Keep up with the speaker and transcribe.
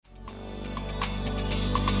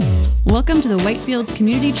Welcome to the Whitefields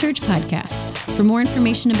Community Church Podcast. For more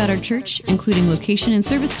information about our church, including location and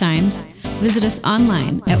service times, visit us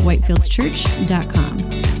online at whitefieldschurch.com.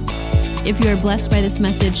 If you are blessed by this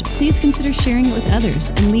message, please consider sharing it with others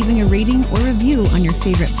and leaving a rating or review on your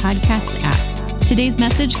favorite podcast app. Today's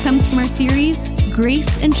message comes from our series,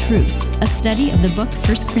 Grace and Truth, a study of the book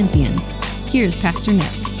 1 Corinthians. Here's Pastor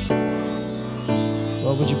Nick.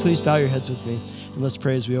 Well, would you please bow your heads with me? And let's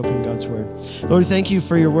pray as we open God's Word. Lord, thank you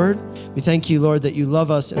for your Word. We thank you, Lord, that you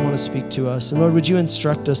love us and want to speak to us. And Lord, would you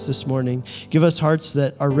instruct us this morning? Give us hearts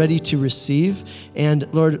that are ready to receive.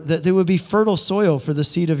 And Lord, that they would be fertile soil for the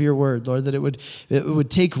seed of your Word, Lord, that it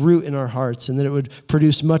would take root in our hearts and that it would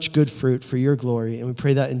produce much good fruit for your glory. And we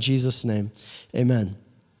pray that in Jesus' name. Amen.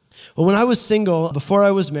 Well, when I was single, before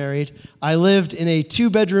I was married, I lived in a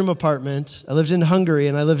 2-bedroom apartment. I lived in Hungary,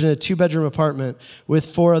 and I lived in a 2-bedroom apartment with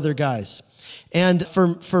 4 other guys. And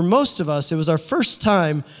for most of us, it was our first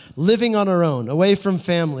time living on our own, away from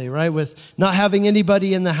family, right? With not having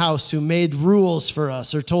anybody in the house who made rules for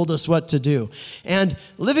us or told us what to do. And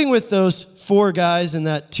living with those 4 guys in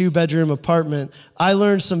that 2-bedroom apartment, I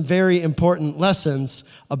learned some very important lessons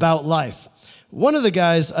about life. One of the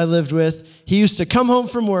guys I lived with, he used to come home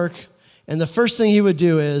from work, and the first thing he would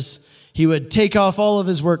do is he would take off all of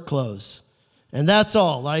his work clothes. And that's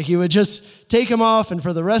all. Like, he would just take them off, and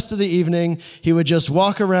for the rest of the evening, he would just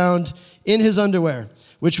walk around in his underwear,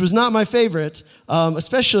 which was not my favorite,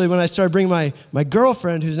 especially when I started bringing my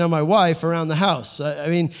girlfriend, who's now my wife, around the house. I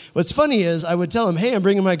mean, what's funny is I would tell him, hey, I'm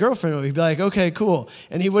bringing my girlfriend over. He'd be like, okay, cool.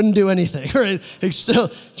 And he wouldn't do anything, right? He still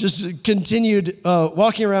just continued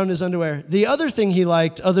walking around in his underwear. The other thing he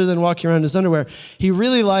liked, other than walking around in his underwear, he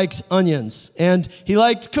really liked onions. And he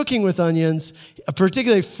liked cooking with onions,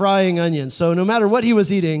 particularly frying onions. So no matter what he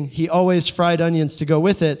was eating, he always fried onions to go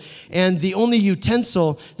with it. And the only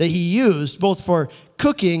utensil that he used, both for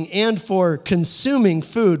cooking and for consuming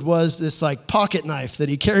food, was this like pocket knife that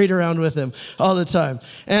he carried around with him all the time.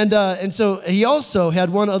 And so he also had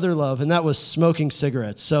one other love, and that was smoking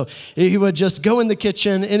cigarettes. So he would just go in the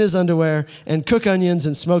kitchen in his underwear and cook onions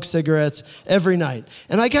and smoke cigarettes every night.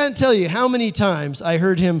 And I can't tell you how many times I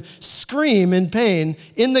heard him scream in pain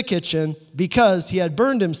in the kitchen because he had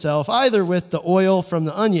burned himself either with the oil from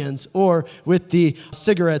the onions or with the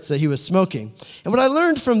cigarettes that he was smoking. And what I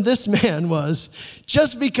learned from this man was,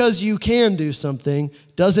 just because you can do something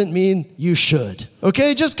doesn't mean you should,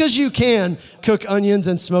 okay? Just because you can cook onions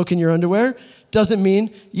and smoke in your underwear doesn't mean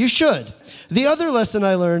you should. The other lesson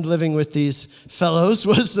I learned living with these fellows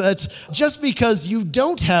was that just because you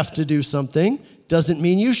don't have to do something doesn't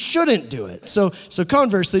mean you shouldn't do it. So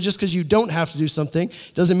conversely, just because you don't have to do something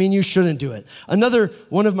doesn't mean you shouldn't do it. Another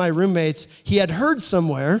one of my roommates, he had heard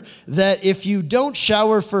somewhere that if you don't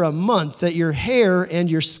shower for a month, that your hair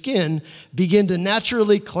and your skin begin to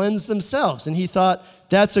naturally cleanse themselves. And he thought,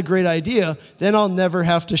 that's a great idea. Then I'll never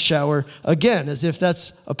have to shower again, as if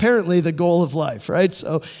that's apparently the goal of life, right?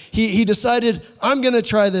 So he decided, I'm going to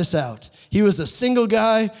try this out. He was a single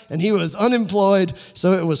guy, and he was unemployed,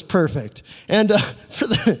 so it was perfect. And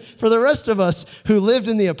for the rest of us who lived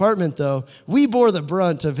in the apartment, though, we bore the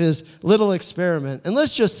brunt of his little experiment. And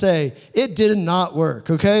let's just say, it did not work,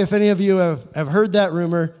 okay? If any of you have heard that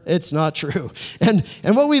rumor, it's not true. And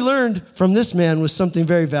what we learned from this man was something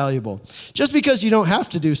very valuable. Just because you don't have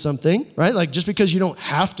to do something, right? Like, just because you don't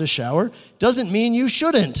have to shower doesn't mean you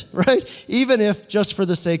shouldn't, right? Even if just for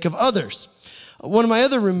the sake of others. One of my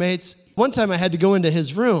other roommates, one time I had to go into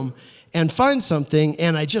his room and find something,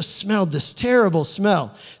 and I just smelled this terrible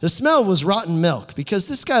smell. The smell was rotten milk, because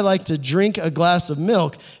this guy liked to drink a glass of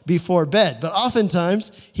milk before bed, but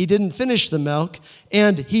oftentimes he didn't finish the milk,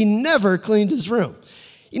 and he never cleaned his room.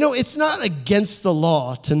 You know, it's not against the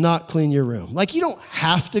law to not clean your room. Like, you don't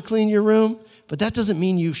have to clean your room, but that doesn't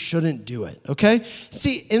mean you shouldn't do it, okay?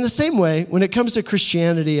 See, in the same way, when it comes to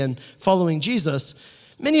Christianity and following Jesus,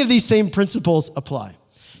 many of these same principles apply.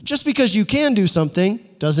 Just because you can do something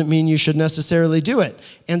doesn't mean you should necessarily do it.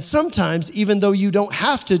 And sometimes, even though you don't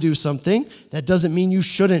have to do something, that doesn't mean you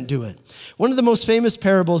shouldn't do it. One of the most famous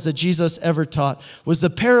parables that Jesus ever taught was the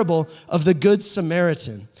parable of the Good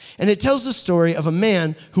Samaritan. And it tells the story of a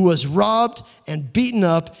man who was robbed and beaten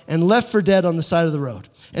up and left for dead on the side of the road.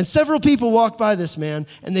 And several people walked by this man,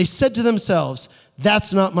 and they said to themselves,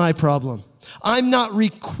 that's not my problem. I'm not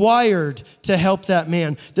required to help that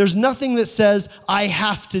man. There's nothing that says I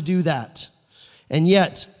have to do that. And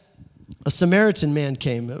yet, a Samaritan man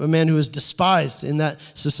came, a man who was despised in that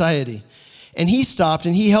society. And he stopped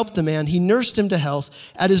and he helped the man. He nursed him to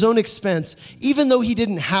health at his own expense, even though he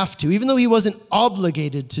didn't have to, even though he wasn't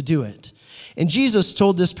obligated to do it. And Jesus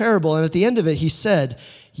told this parable, and at the end of it, he said,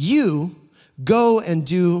 you Go and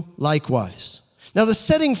do likewise. Now, the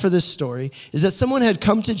setting for this story is that someone had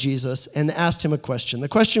come to Jesus and asked him a question. The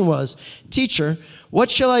question was, "Teacher,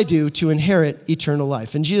 what shall I do to inherit eternal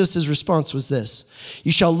life?" And Jesus' response was this: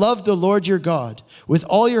 "You shall love the Lord your God with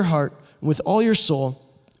all your heart, with all your soul,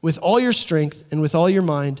 with all your strength, and with all your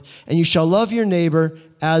mind, and you shall love your neighbor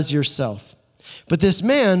as yourself." But this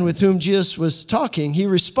man with whom Jesus was talking, he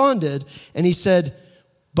responded and he said,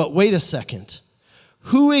 "But wait a second.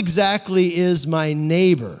 Who exactly is my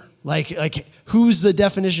neighbor? Like who's the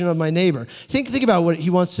definition of my neighbor?" Think about what he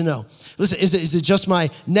wants to know. Listen, is it just my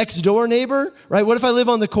next door neighbor, right? What if I live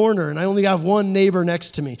on the corner and I only have one neighbor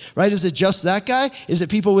next to me, right? Is it just that guy? Is it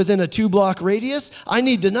people within a 2-block radius? I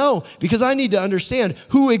need to know because I need to understand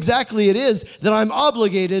who exactly it is that I'm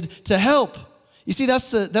obligated to help. You see,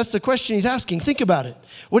 that's the question he's asking. Think about it.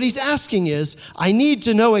 What he's asking is, I need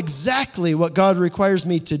to know exactly what God requires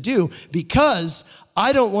me to do because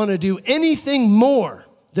I don't want to do anything more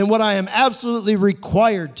than what I am absolutely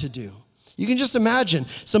required to do. You can just imagine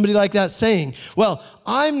somebody like that saying, "Well,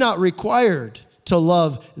 I'm not required to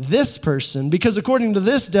love this person because according to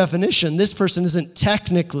this definition, this person isn't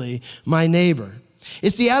technically my neighbor."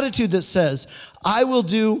 It's the attitude that says, I will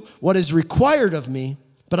do what is required of me,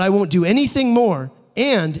 but I won't do anything more.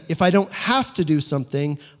 And if I don't have to do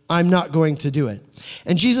something, I'm not going to do it.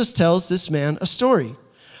 And Jesus tells this man a story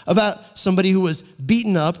about somebody who was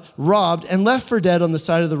beaten up, robbed, and left for dead on the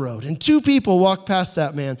side of the road. And 2 people walked past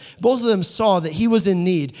that man. Both of them saw that he was in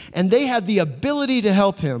need, and they had the ability to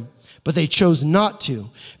help him, but they chose not to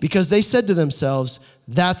because they said to themselves,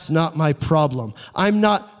 "That's not my problem. I'm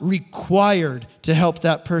not required to help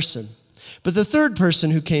that person." But the third person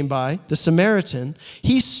who came by, the Samaritan,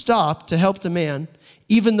 he stopped to help the man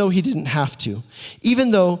even though he didn't have to,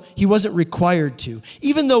 even though he wasn't required to,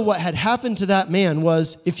 even though what had happened to that man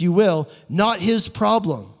was, if you will, not his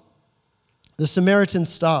problem. The Samaritan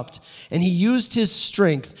stopped, and he used his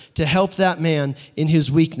strength to help that man in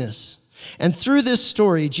his weakness. And through this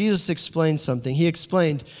story, Jesus explained something. He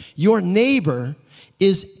explained, your neighbor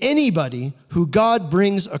is anybody who God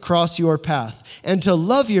brings across your path. And to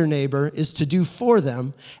love your neighbor is to do for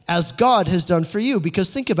them as God has done for you.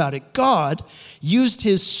 Because think about it, God used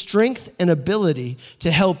his strength and ability to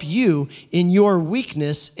help you in your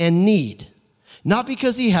weakness and need. Not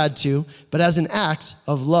because he had to, but as an act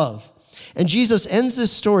of love. And Jesus ends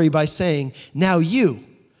this story by saying, now you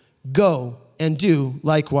go and do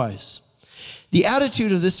likewise. The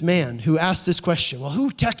attitude of this man who asked this question, well, who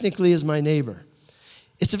technically is my neighbor?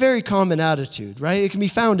 It's a very common attitude, right? It can be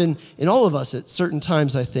found in all of us at certain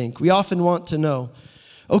times, I think. We often want to know,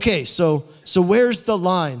 okay, so where's the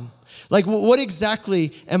line? Like, what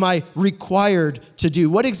exactly am I required to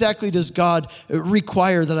do? What exactly does God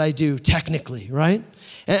require that I do technically, right?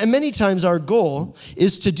 And many times our goal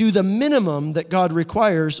is to do the minimum that God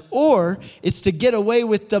requires, or it's to get away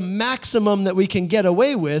with the maximum that we can get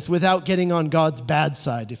away with without getting on God's bad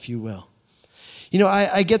side, if you will. You know,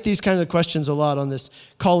 I get these kind of questions a lot on this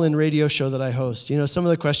call-in radio show that I host. You know, some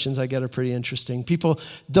of the questions I get are pretty interesting. People,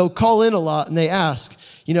 they'll call in a lot and they ask,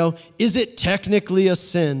 you know, is it technically a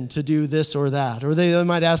sin to do this or that? Or they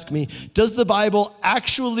might ask me, does the Bible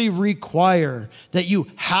actually require that you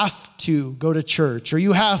have to go to church, or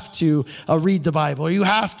you have to read the Bible, or you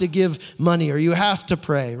have to give money, or you have to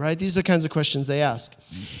pray, right? These are the kinds of questions they ask.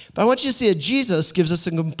 But I want you to see that Jesus gives us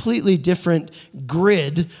a completely different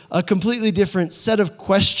grid, a completely different set of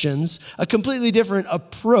questions, a completely different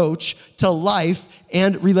approach to life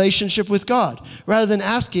and relationship with God. Rather than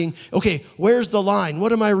asking, okay, where's the line?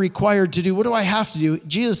 What am I required to do? What do I have to do?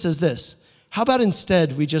 Jesus says this. How about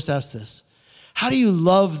instead we just ask this? How do you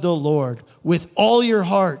love the Lord with all your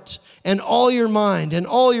heart and all your mind and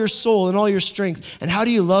all your soul and all your strength? And how do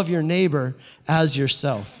you love your neighbor as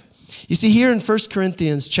yourself? You see, here in 1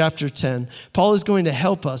 Corinthians chapter 10, Paul is going to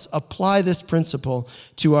help us apply this principle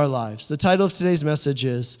to our lives. The title of today's message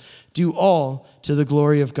is, Do All to the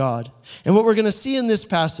Glory of God. And what we're going to see in this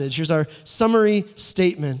passage, here's our summary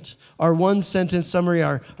statement, our one-sentence summary,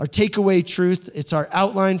 our takeaway truth. It's our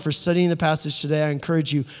outline for studying the passage today. I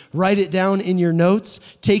encourage you, write it down in your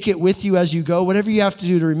notes. Take it with you as you go. Whatever you have to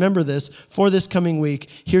do to remember this for this coming week,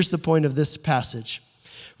 here's the point of this passage.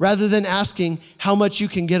 Rather than asking how much you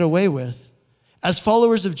can get away with, as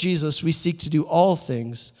followers of Jesus, we seek to do all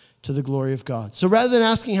things to the glory of God. So rather than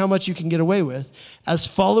asking how much you can get away with, as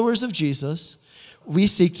followers of Jesus, we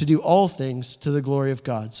seek to do all things to the glory of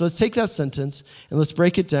God. So let's take that sentence and let's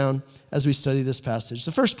break it down as we study this passage.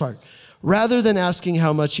 The first part, rather than asking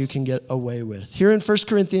how much you can get away with. Here in 1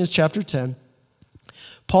 Corinthians chapter 10,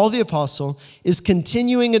 Paul the Apostle is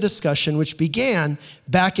continuing a discussion which began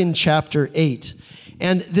back in chapter 8.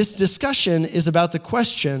 And this discussion is about the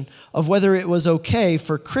question of whether it was okay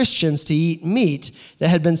for Christians to eat meat that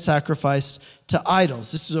had been sacrificed to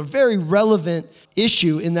idols. This is a very relevant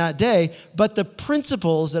issue in that day, but the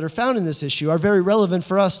principles that are found in this issue are very relevant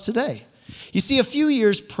for us today. You see, a few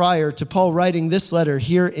years prior to Paul writing this letter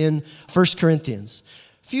here in 1 Corinthians,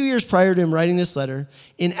 a few years prior to him writing this letter,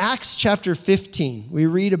 in Acts chapter 15, we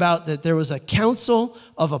read about that there was a council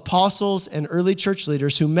of apostles and early church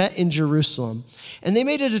leaders who met in Jerusalem, and they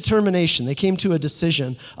made a determination. They came to a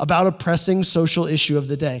decision about a pressing social issue of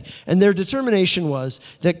the day, and their determination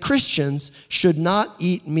was that Christians should not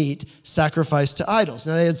eat meat sacrificed to idols.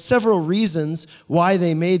 Now, they had several reasons why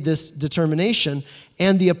they made this determination,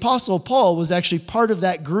 and the apostle Paul was actually part of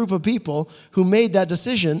that group of people who made that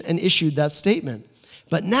decision and issued that statement.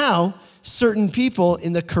 But now, certain people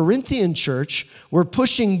in the Corinthian church were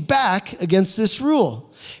pushing back against this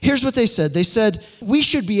rule. Here's what they said. They said, we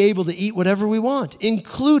should be able to eat whatever we want,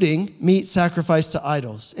 including meat sacrificed to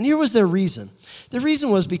idols. And here was their reason. The reason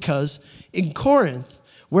was because in Corinth,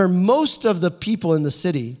 where most of the people in the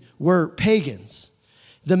city were pagans,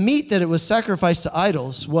 the meat that it was sacrificed to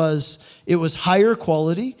idols was higher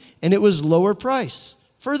quality and it was lower price.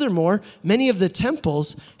 Furthermore, many of the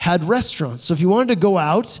temples had restaurants. So if you wanted to go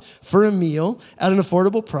out for a meal at an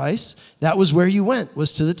affordable price, that was where you went,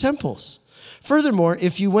 was to the temples. Furthermore,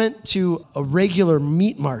 if you went to a regular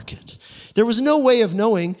meat market, there was no way of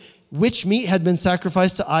knowing which meat had been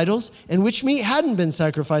sacrificed to idols and which meat hadn't been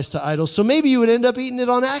sacrificed to idols. So maybe you would end up eating it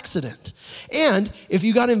on accident. And if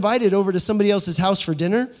you got invited over to somebody else's house for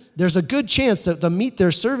dinner, there's a good chance that the meat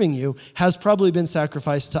they're serving you has probably been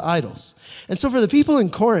sacrificed to idols. And so for the people in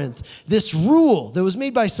Corinth, this rule that was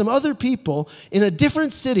made by some other people in a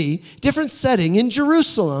different city, different setting in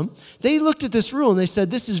Jerusalem, they looked at this rule and they said,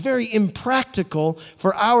 this is very impractical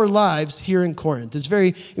for our lives here in Corinth.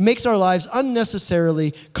 It makes our lives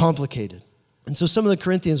unnecessarily complicated. And so some of the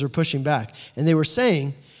Corinthians were pushing back and they were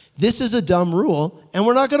saying, this is a dumb rule and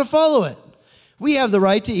we're not going to follow it. We have the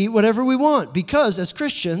right to eat whatever we want because as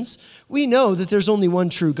Christians, we know that there's only one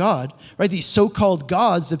true God, right? These so-called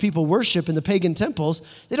gods that people worship in the pagan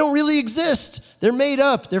temples, they don't really exist. They're made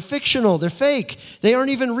up. They're fictional. They're fake. They aren't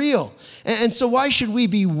even real. And so why should we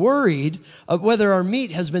be worried of whether our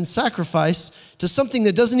meat has been sacrificed to something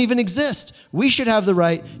that doesn't even exist? We should have the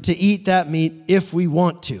right to eat that meat if we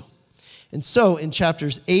want to. And so in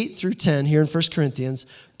chapters 8 through 10 here in 1 Corinthians,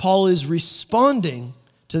 Paul is responding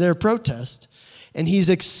to their protest. And he's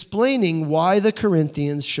explaining why the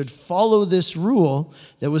Corinthians should follow this rule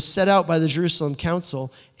that was set out by the Jerusalem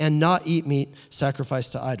Council and not eat meat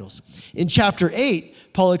sacrificed to idols. In chapter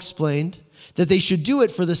 8, Paul explained that they should do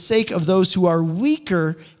it for the sake of those who are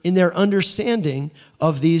weaker in their understanding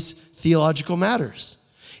of these theological matters.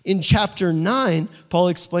 In chapter 9, Paul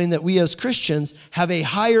explained that we as Christians have a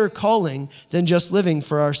higher calling than just living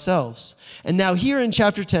for ourselves. And now here in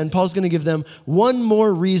chapter 10, Paul's going to give them one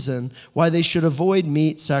more reason why they should avoid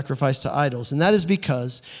meat sacrificed to idols. And that is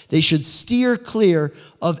because they should steer clear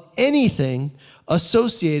of anything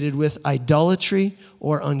associated with idolatry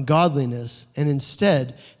or ungodliness. And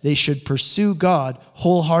instead, they should pursue God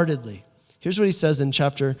wholeheartedly. Here's what he says in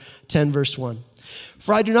chapter 10, verse 1.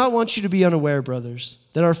 For I do not want you to be unaware, brothers,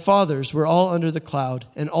 that our fathers were all under the cloud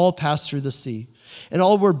and all passed through the sea. And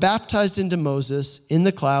all were baptized into Moses in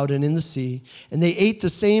the cloud and in the sea. And they ate the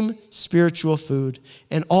same spiritual food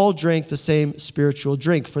and all drank the same spiritual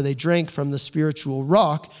drink. For they drank from the spiritual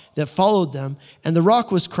rock that followed them. And the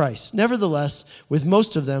rock was Christ. Nevertheless, with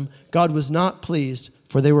most of them, God was not pleased,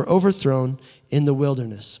 for they were overthrown in the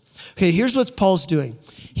wilderness. Okay, here's what Paul's doing.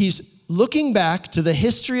 He's looking back to the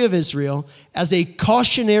history of Israel as a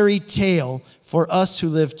cautionary tale for us who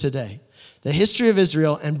live today. The history of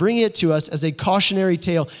Israel and bringing it to us as a cautionary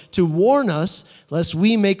tale to warn us lest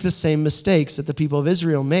we make the same mistakes that the people of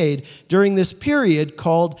Israel made during this period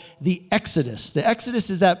called the Exodus. The Exodus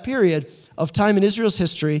is that period of time in Israel's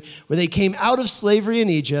history where they came out of slavery in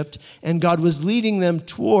Egypt and God was leading them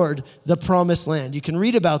toward the promised land. You can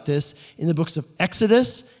read about this in the books of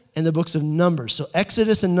Exodus and the books of Numbers. So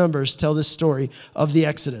Exodus and Numbers tell this story of the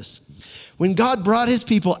Exodus. When God brought his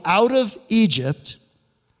people out of Egypt,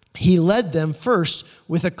 he led them first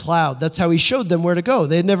with a cloud. That's how he showed them where to go.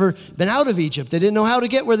 They had never been out of Egypt. They didn't know how to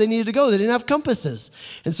get where they needed to go. They didn't have compasses.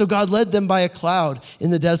 And so God led them by a cloud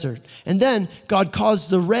in the desert. And then God caused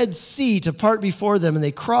the Red Sea to part before them, and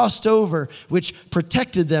they crossed over, which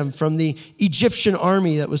protected them from the Egyptian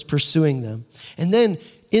army that was pursuing them. And then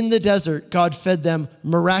in the desert, God fed them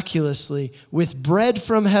miraculously with bread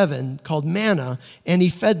from heaven called manna, and he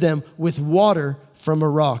fed them with water from a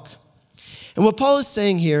rock. And what Paul is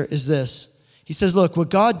saying here is this. He says, look, what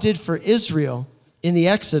God did for Israel in the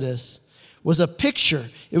Exodus was a picture.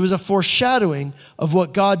 It was a foreshadowing of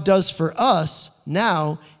what God does for us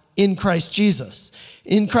now in Christ Jesus.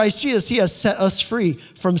 In Christ Jesus, he has set us free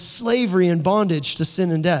from slavery and bondage to sin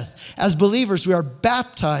and death. As believers, we are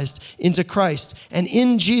baptized into Christ. And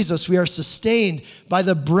in Jesus, we are sustained by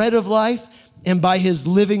the bread of life and by his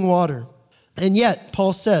living water. And yet,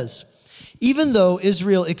 Paul says, even though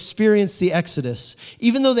Israel experienced the Exodus,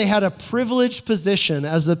 even though they had a privileged position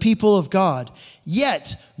as the people of God,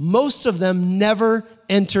 yet most of them never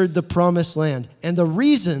entered the promised land. And the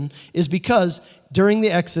reason is because during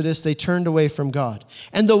the Exodus, they turned away from God.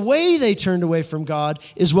 And the way they turned away from God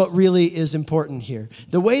is what really is important here.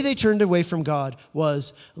 The way they turned away from God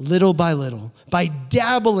was little by little, by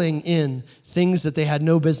dabbling in things that they had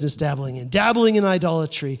no business dabbling in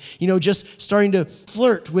idolatry, just starting to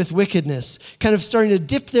flirt with wickedness, kind of starting to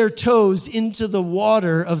dip their toes into the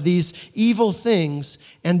water of these evil things.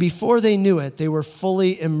 And before they knew it, they were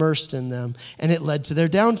fully immersed in them, and it led to their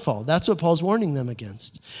downfall. That's what Paul's warning them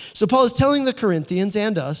against. So Paul is telling the Corinthians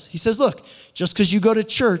and us, he says, look, just because you go to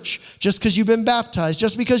church, just because you've been baptized,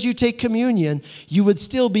 just because you take communion, you would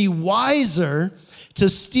still be wiser to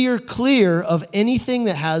steer clear of anything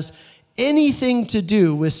that has anything to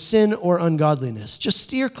do with sin or ungodliness. Just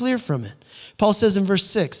steer clear from it. Paul says in verse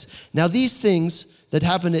 6, now these things that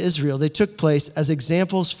happened to Israel, they took place as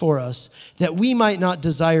examples for us that we might not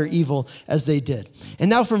desire evil as they did. And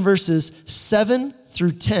now from verses 7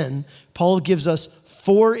 through 10, Paul gives us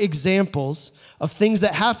 4 examples of things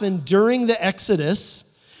that happened during the Exodus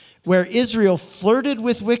where Israel flirted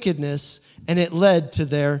with wickedness and it led to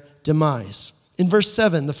their demise. In verse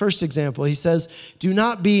 7, the first example, he says, do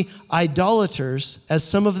not be idolaters, as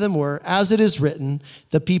some of them were. As it is written,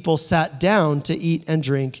 the people sat down to eat and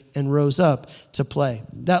drink and rose up to play.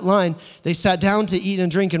 That line, they sat down to eat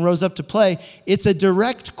and drink and rose up to play, it's a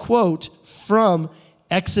direct quote from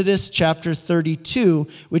Exodus chapter 32,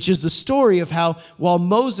 which is the story of how while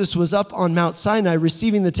Moses was up on Mount Sinai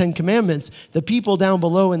receiving the 10 Commandments, the people down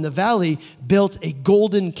below in the valley built a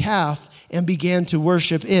golden calf and began to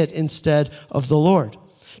worship it instead of the Lord.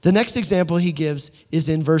 The next example he gives is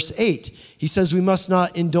in verse 8. He says, we must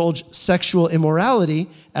not indulge sexual immorality,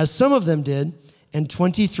 as some of them did, and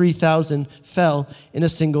 23,000 fell in a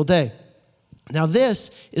single day. Now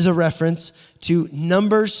this is a reference to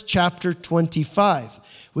Numbers chapter 25,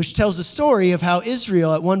 which tells the story of how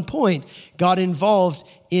Israel at one point got involved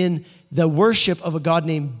in the worship of a god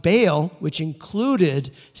named Baal, which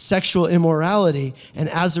included sexual immorality, and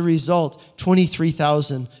as a result,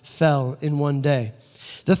 23,000 fell in one day.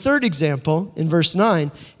 The third example in verse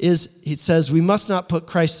 9 is, it says, we must not put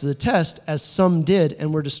Christ to the test, as some did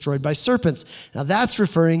and were destroyed by serpents. Now that's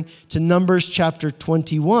referring to Numbers chapter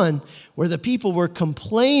 21, where the people were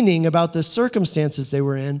complaining about the circumstances they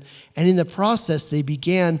were in, and in the process they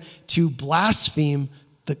began to blaspheme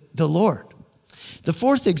the Lord. The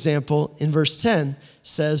fourth example in verse 10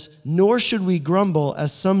 says, nor should we grumble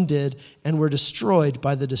as some did and were destroyed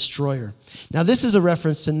by the destroyer. Now this is a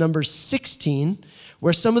reference to Numbers 16,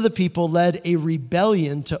 where some of the people led a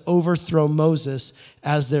rebellion to overthrow Moses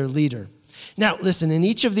as their leader. Now, listen, in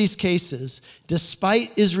each of these cases,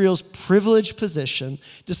 despite Israel's privileged position,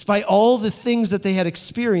 despite all the things that they had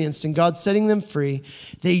experienced and God setting them free,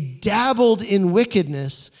 they dabbled in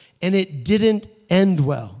wickedness and it didn't end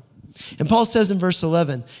well. And Paul says in verse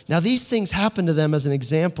 11, now these things happened to them as an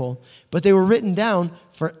example, but they were written down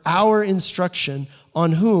for our instruction,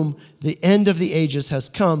 on whom the end of the ages has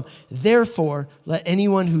come. Therefore, let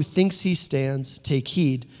anyone who thinks he stands take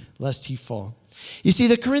heed lest he fall. You see,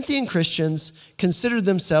 the Corinthian Christians considered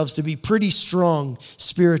themselves to be pretty strong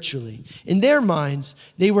spiritually. In their minds,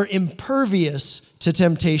 they were impervious to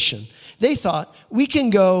temptation. They thought, we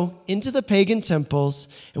can go into the pagan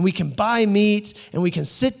temples and we can buy meat and we can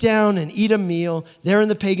sit down and eat a meal there in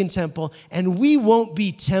the pagan temple and we won't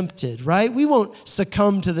be tempted, right? We won't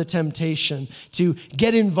succumb to the temptation to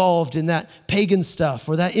get involved in that pagan stuff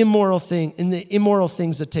or that immoral thing, in the immoral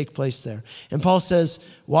things that take place there. And Paul says,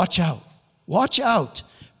 watch out. Watch out.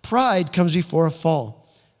 Pride comes before a fall.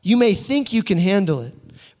 You may think you can handle it,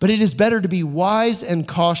 but it is better to be wise and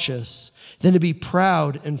cautious than to be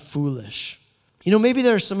proud and foolish. You know, maybe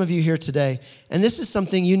there are some of you here today, and this is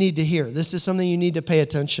something you need to hear. This is something you need to pay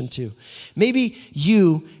attention to. Maybe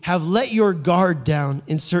you have let your guard down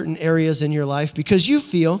in certain areas in your life because you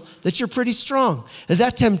feel that you're pretty strong,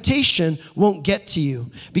 that temptation won't get to you.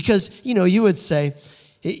 Because, you know, you would say,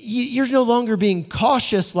 you're no longer being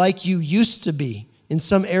cautious like you used to be in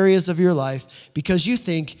some areas of your life because you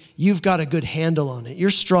think you've got a good handle on it. You're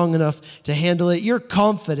strong enough to handle it. You're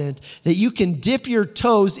confident that you can dip your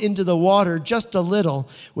toes into the water just a little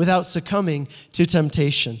without succumbing to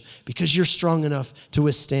temptation because you're strong enough to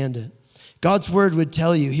withstand it. God's word would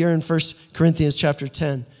tell you here in 1 Corinthians chapter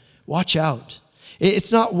 10, watch out.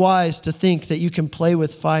 It's not wise to think that you can play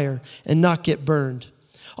with fire and not get burned.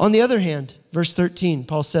 On the other hand, verse 13,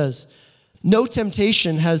 Paul says, no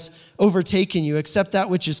temptation has overtaken you except that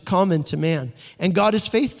which is common to man. And God is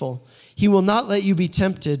faithful. He will not let you be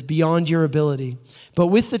tempted beyond your ability. But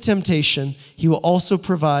with the temptation, he will also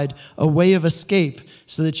provide a way of escape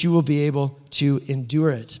so that you will be able to endure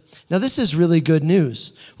it. Now, this is really good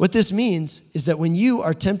news. What this means is that when you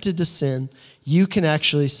are tempted to sin, you can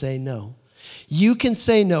actually say no. You can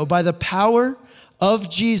say no. By the power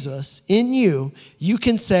of Jesus in you, you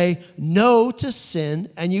can say no to sin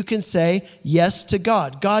and you can say yes to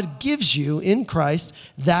God. God gives you in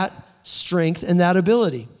Christ that strength and that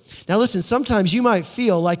ability. Now listen, sometimes you might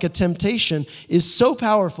feel like a temptation is so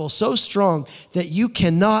powerful, so strong that you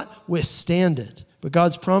cannot withstand it. But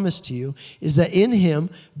God's promise to you is that in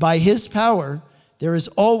him, by his power, there is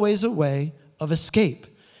always a way of escape.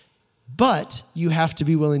 But you have to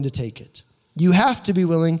be willing to take it. You have to be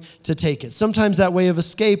willing to take it. Sometimes that way of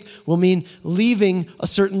escape will mean leaving a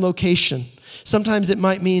certain location. Sometimes it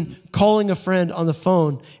might mean calling a friend on the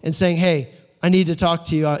phone and saying, hey, I need to talk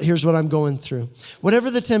to you. Here's what I'm going through.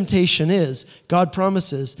 Whatever the temptation is, God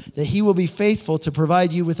promises that he will be faithful to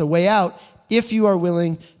provide you with a way out if you are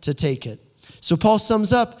willing to take it. So Paul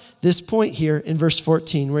sums up this point here in verse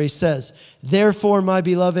 14 where he says, therefore, my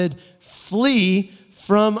beloved, flee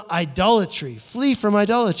from idolatry. Flee from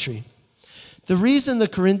idolatry. The reason the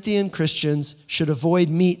Corinthian Christians should avoid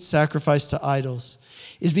meat sacrificed to idols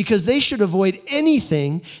is because they should avoid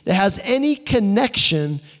anything that has any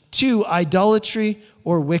connection to idolatry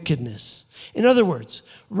or wickedness. In other words,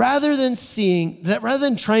 rather than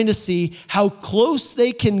trying to see how close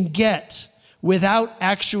they can get without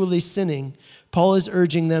actually sinning, Paul is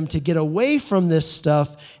urging them to get away from this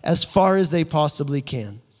stuff as far as they possibly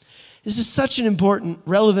can. This is such an important,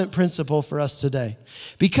 relevant principle for us today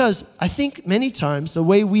because I think many times the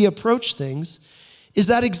way we approach things is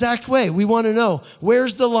that exact way. We want to know,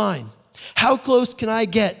 where's the line? How close can I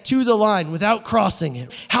get to the line without crossing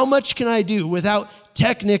it? How much can I do without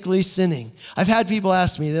technically sinning? I've had people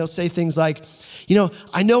ask me, they'll say things like,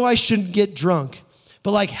 I know I shouldn't get drunk,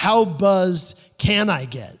 but how buzzed can I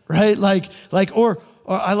get, right? Or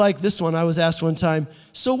I like this one. I was asked one time,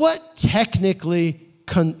 so what technically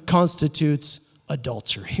constitutes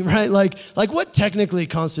adultery, right? Like what technically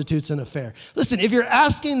constitutes an affair? Listen, if you're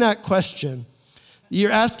asking that question, you're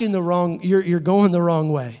going the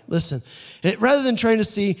wrong way. Listen, rather than trying to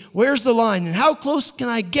see where's the line and how close can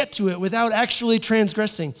I get to it without actually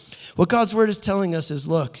transgressing, what God's word is telling us is,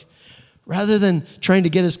 look, rather than trying to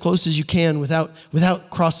get as close as you can without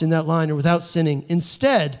crossing that line or without sinning,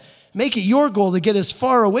 instead, make it your goal to get as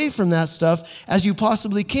far away from that stuff as you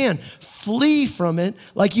possibly can. Flee from it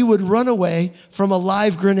like you would run away from a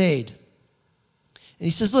live grenade. And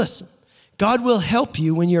he says, listen, God will help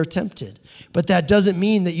you when you're tempted, but that doesn't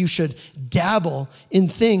mean that you should dabble in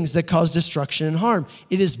things that cause destruction and harm.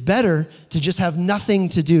 It is better to just have nothing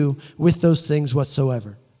to do with those things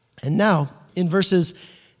whatsoever. And now, in verses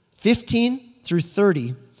 15 through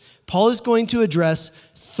 30, Paul is going to address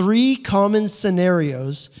 3 common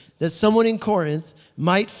scenarios that someone in Corinth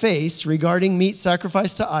might face regarding meat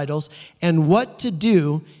sacrificed to idols and what to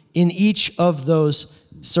do in each of those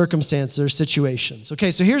circumstances or situations. Okay,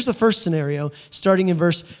 so here's the first scenario starting in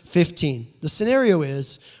verse 15. The scenario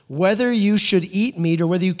is whether you should eat meat or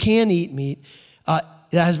whether you can eat meat that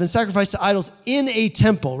has been sacrificed to idols in a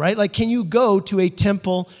temple, right? Like, can you go to a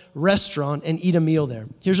temple restaurant and eat a meal there?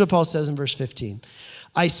 Here's what Paul says in verse 15.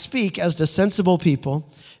 I speak as to sensible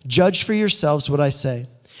people. Judge for yourselves what I say.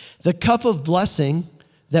 The cup of blessing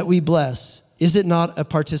that we bless, is it not a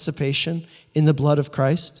participation in the blood of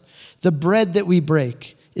Christ? The bread that we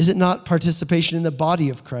break, is it not participation in the body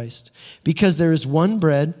of Christ? Because there is one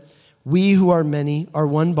bread, we who are many are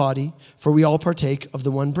one body, for we all partake of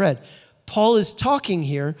the one bread. Paul is talking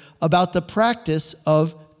here about the practice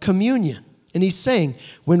of communion. And he's saying,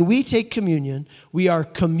 when we take communion, we are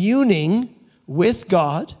communing with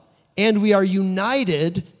God and we are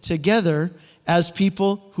united together as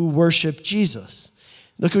people who worship Jesus.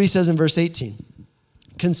 Look what he says in verse 18.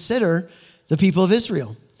 Consider the people of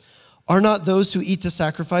Israel. Are not those who eat the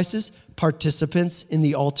sacrifices participants in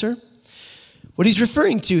the altar? What he's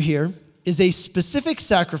referring to here is a specific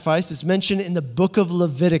sacrifice. It's mentioned in the book of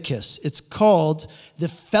Leviticus. It's called the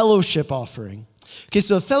fellowship offering. Okay,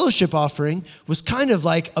 so a fellowship offering was kind of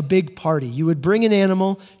like a big party. You would bring an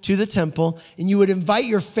animal to the temple, and you would invite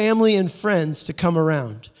your family and friends to come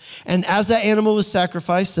around. And as that animal was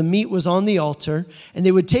sacrificed, the meat was on the altar, and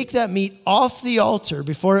they would take that meat off the altar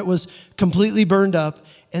before it was completely burned up,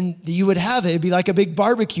 and you would have it. It'd be like a big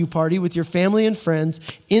barbecue party with your family and friends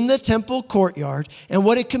in the temple courtyard. And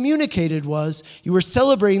what it communicated was you were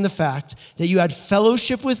celebrating the fact that you had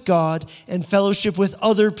fellowship with God and fellowship with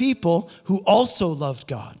other people who also loved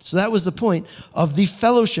God. So that was the point of the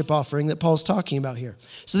fellowship offering that Paul's talking about here.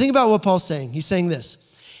 So think about what Paul's saying. He's saying this: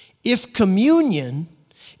 if communion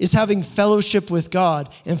is having fellowship with God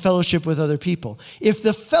and fellowship with other people. If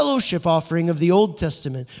the fellowship offering of the Old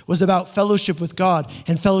Testament was about fellowship with God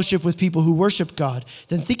and fellowship with people who worship God,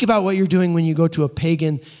 then think about what you're doing when you go to a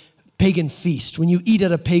pagan feast, when you eat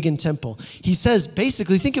at a pagan temple. He says,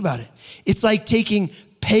 basically, think about it. It's like taking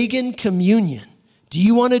pagan communion. Do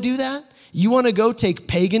you want to do that? You want to go take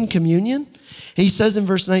pagan communion? And he says in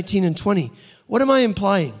verse 19 and 20, what am I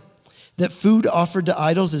implying? That food offered to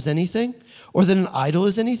idols is anything? Or that an idol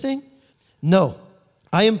is anything? No.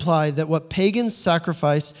 I imply that what pagans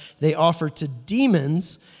sacrifice, they offer to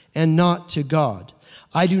demons and not to God.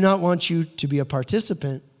 I do not want you to be a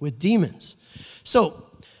participant with demons. So,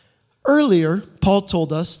 earlier, Paul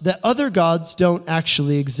told us that other gods don't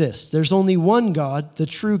actually exist. There's only one God, the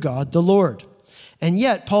true God, the Lord. And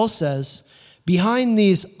yet, Paul says, behind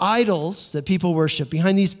these idols that people worship,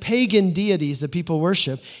 behind these pagan deities that people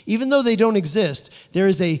worship, even though they don't exist, there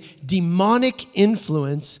is a demonic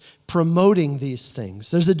influence promoting these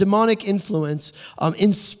things. There's a demonic influence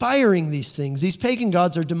inspiring these things. These pagan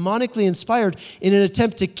gods are demonically inspired in an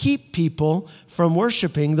attempt to keep people from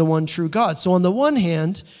worshiping the one true God. So on the one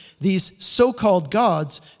hand, these so-called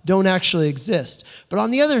gods don't actually exist. But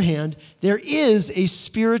on the other hand, there is a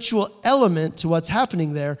spiritual element to what's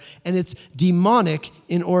happening there, and it's demonic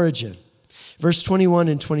in origin. Verse 21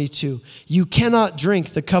 and 22, you cannot drink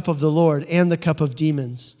the cup of the Lord and the cup of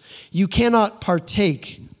demons. You cannot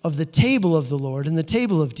partake of the table of the Lord and the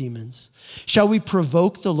table of demons. Shall we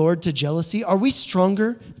provoke the Lord to jealousy? Are we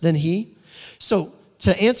stronger than he? So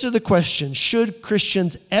to answer the question, should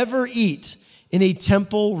Christians ever eat in a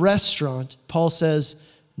temple restaurant, Paul says,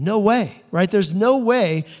 no way, right? There's no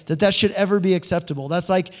way that should ever be acceptable. That's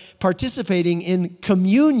like participating in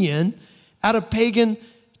communion at a pagan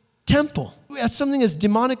temple. That's something that's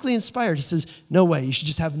demonically inspired. He says, no way, you should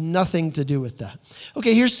just have nothing to do with that.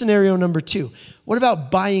 Okay, here's scenario number 2. What about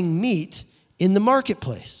buying meat in the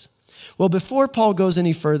marketplace? Well, before Paul goes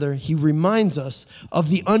any further, he reminds us of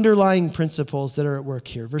the underlying principles that are at work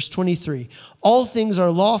here. Verse 23, all things are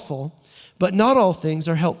lawful, but not all things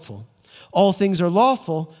are helpful. All things are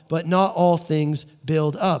lawful, but not all things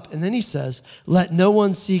build up. And then he says, let no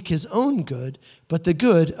one seek his own good, but the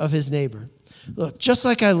good of his neighbor. Look, just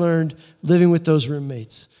like I learned living with those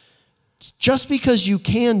roommates, just because you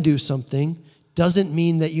can do something doesn't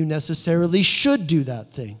mean that you necessarily should do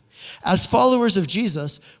that thing. As followers of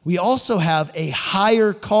Jesus, we also have a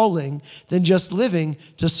higher calling than just living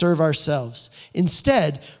to serve ourselves.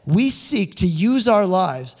 Instead, we seek to use our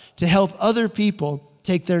lives to help other people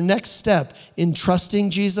take their next step in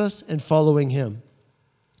trusting Jesus and following him.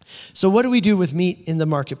 So what do we do with meat in the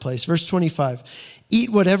marketplace? Verse 25, eat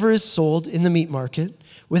whatever is sold in the meat market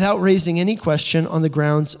without raising any question on the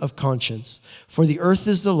grounds of conscience. For the earth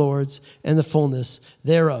is the Lord's and the fullness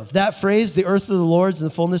thereof. That phrase, the earth of the Lord's and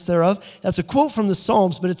the fullness thereof, that's a quote from the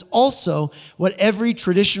Psalms, but it's also what every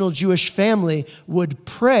traditional Jewish family would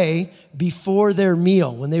pray before their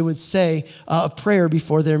meal. When they would say a prayer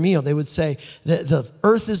before their meal, they would say that the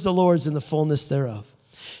earth is the Lord's and the fullness thereof.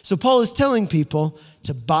 So Paul is telling people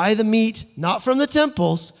to buy the meat, not from the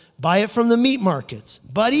temples, buy it from the meat markets.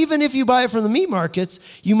 But even if you buy it from the meat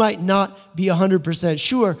markets, you might not be 100%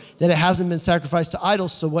 sure that it hasn't been sacrificed to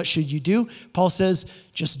idols. So what should you do? Paul says,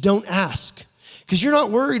 just don't ask. Because you're not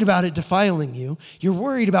worried about it defiling you. You're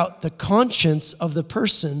worried about the conscience of the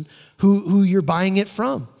person who you're buying it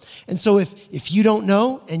from. And so if you don't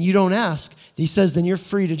know and you don't ask, he says, then you're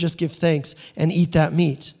free to just give thanks and eat that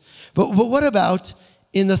meat. But what about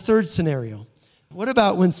in the third scenario? What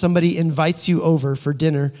about when somebody invites you over for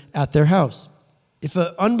dinner at their house? If an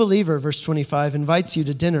unbeliever, verse 25, invites you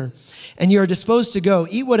to dinner and you are disposed to go,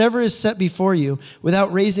 eat whatever is set before you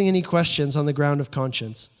without raising any questions on the ground of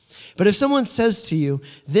conscience. But if someone says to you,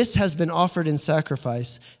 this has been offered in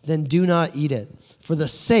sacrifice, then do not eat it, for the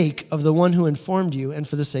sake of the one who informed you and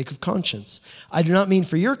for the sake of conscience. I do not mean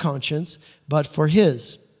for your conscience, but for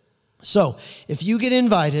his. So if you get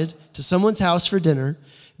invited to someone's house for dinner,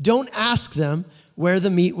 don't ask them where the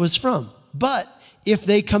meat was from. But if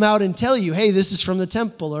they come out and tell you, hey, this is from the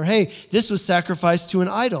temple, or hey, this was sacrificed to an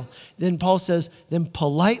idol, then Paul says, then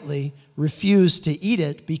politely refuse to eat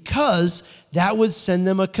it, because that would send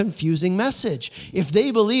them a confusing message. If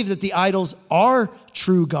they believe that the idols are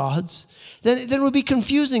true gods, then it would be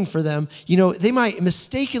confusing for them. They might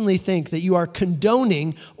mistakenly think that you are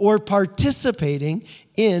condoning or participating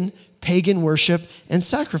in pagan worship and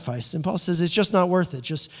sacrifice. And Paul says it's just not worth it.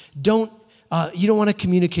 Just don't. You don't want to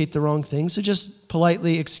communicate the wrong thing, so just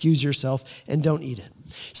politely excuse yourself and don't eat it.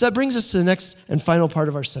 So that brings us to the next and final part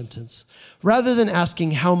of our sentence. Rather than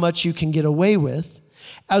asking how much you can get away with,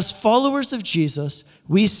 as followers of Jesus,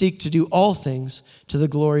 we seek to do all things to the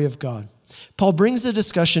glory of God. Paul brings the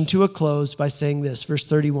discussion to a close by saying this, verse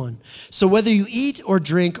 31. So whether you eat or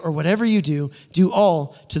drink or whatever you do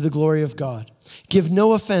all to the glory of God. Give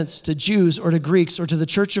no offense to Jews or to Greeks or to the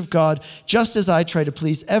church of God, just as I try to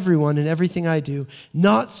please everyone in everything I do,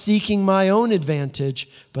 not seeking my own advantage,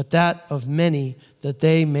 but that of many, that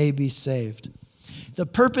they may be saved. The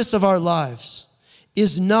purpose of our lives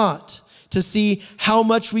is not to see how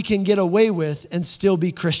much we can get away with and still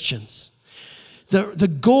be Christians.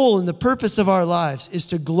 The goal and the purpose of our lives is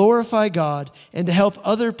to glorify God and to help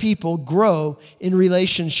other people grow in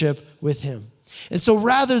relationship with Him. And so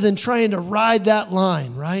rather than trying to ride that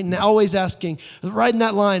line, right, and always riding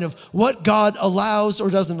that line of what God allows or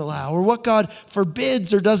doesn't allow, or what God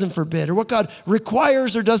forbids or doesn't forbid, or what God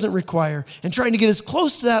requires or doesn't require, and trying to get as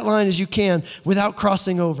close to that line as you can without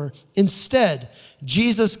crossing over. Instead,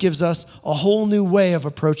 Jesus gives us a whole new way of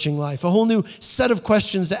approaching life, a whole new set of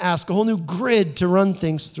questions to ask, a whole new grid to run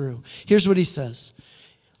things through. Here's what he says.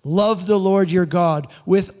 Love the Lord your God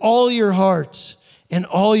with all your heart and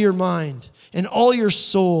all your mind and all your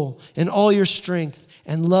soul and all your strength,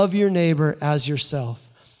 and love your neighbor as yourself.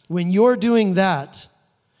 When you're doing that,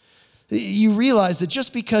 you realize that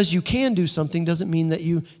just because you can do something doesn't mean that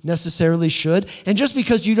you necessarily should. And just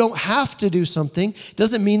because you don't have to do something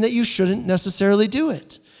doesn't mean that you shouldn't necessarily do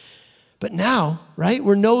it. But now, right,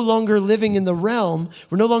 we're no longer living in the realm,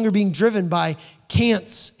 we're no longer being driven by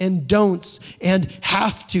can'ts and don'ts and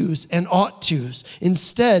have tos and ought tos.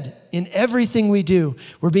 Instead, in everything we do,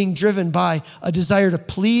 we're being driven by a desire to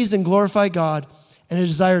please and glorify God and a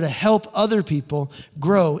desire to help other people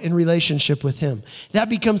grow in relationship with Him. That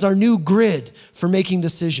becomes our new grid for making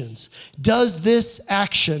decisions. Does this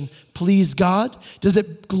action please God? Does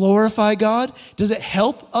it glorify God? Does it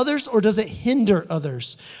help others, or does it hinder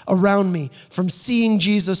others around me from seeing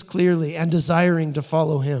Jesus clearly and desiring to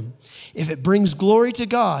follow Him? If it brings glory to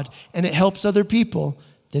God and it helps other people,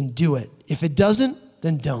 then do it. If it doesn't,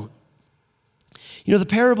 then don't. The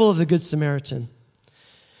parable of the Good Samaritan,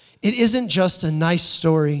 it isn't just a nice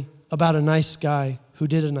story about a nice guy who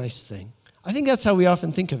did a nice thing. I think that's how we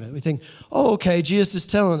often think of it. We think, oh, okay, Jesus is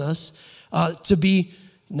telling us to be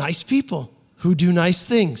nice people who do nice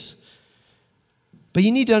things. But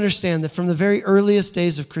you need to understand that from the very earliest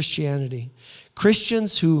days of Christianity,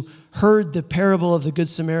 Christians who heard the parable of the Good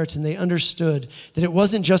Samaritan, they understood that it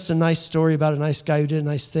wasn't just a nice story about a nice guy who did a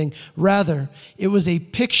nice thing. Rather, it was a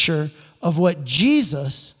picture of what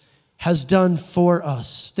Jesus has done for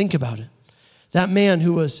us. Think about it. That man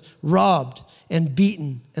who was robbed and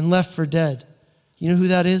beaten and left for dead. You know who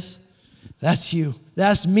that is? That's you.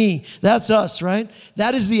 That's me. That's us, right?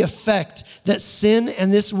 That is the effect that sin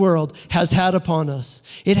and this world has had upon us.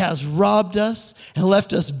 It has robbed us and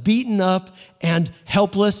left us beaten up and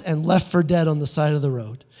helpless and left for dead on the side of the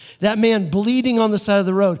road. That man bleeding on the side of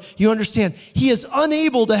the road, you understand, he is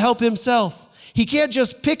unable to help himself. He can't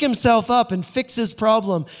just pick himself up and fix his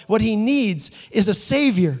problem. What he needs is a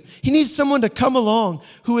savior. He needs someone to come along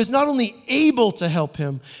who is not only able to help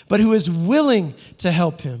him, but who is willing to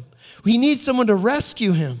help him. He needs someone to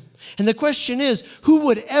rescue him. And the question is, who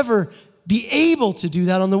would ever be able to do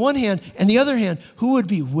that on the one hand? And the other hand, who would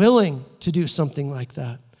be willing to do something like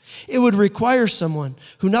that? It would require someone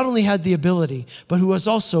who not only had the ability, but who was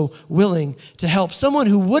also willing to help. Someone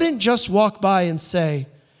who wouldn't just walk by and say,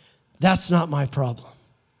 that's not my problem.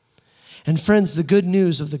 And friends, the good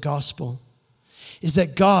news of the gospel is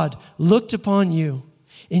that God looked upon you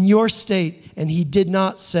in your state and He did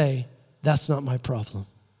not say, that's not my problem.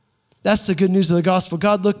 That's the good news of the gospel.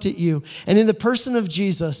 God looked at you, and in the person of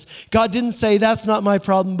Jesus, God didn't say, that's not my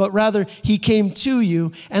problem, but rather He came to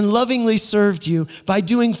you and lovingly served you by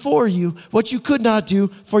doing for you what you could not do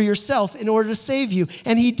for yourself in order to save you.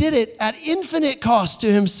 And He did it at infinite cost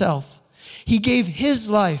to Himself. He gave His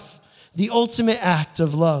life, the ultimate act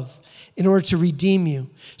of love, in order to redeem you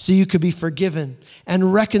so you could be forgiven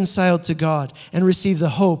and reconciled to God and receive the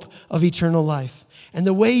hope of eternal life. And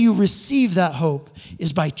the way you receive that hope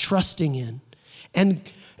is by trusting in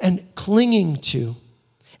and clinging to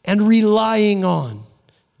and relying on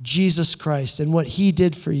Jesus Christ and what he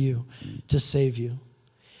did for you to save you.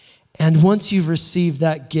 And once you've received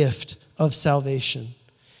that gift of salvation,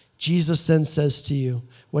 Jesus then says to you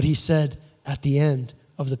what he said at the end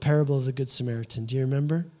of the parable of the Good Samaritan. Do you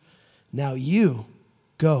remember? Now you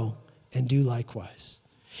go and do likewise.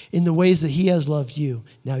 In the ways that he has loved you,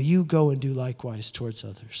 now you go and do likewise towards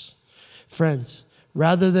others. Friends,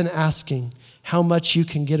 rather than asking how much you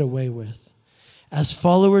can get away with, as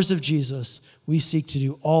followers of Jesus, we seek to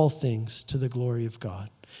do all things to the glory of God.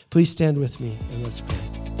 Please stand with me and let's pray.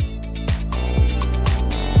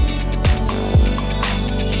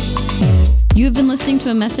 You have been listening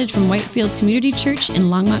to a message from Whitefields Community Church in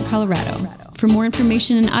Longmont, Colorado. For more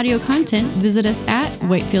information and audio content, visit us at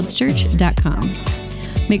whitefieldschurch.com.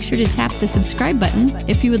 Make sure to tap the subscribe button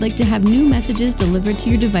if you would like to have new messages delivered to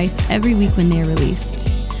your device every week when they are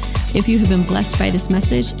released. If you have been blessed by this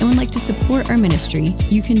message and would like to support our ministry,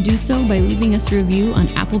 you can do so by leaving us a review on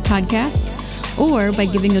Apple Podcasts or by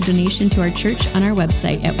giving a donation to our church on our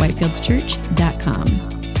website at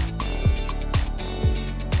whitefieldschurch.com.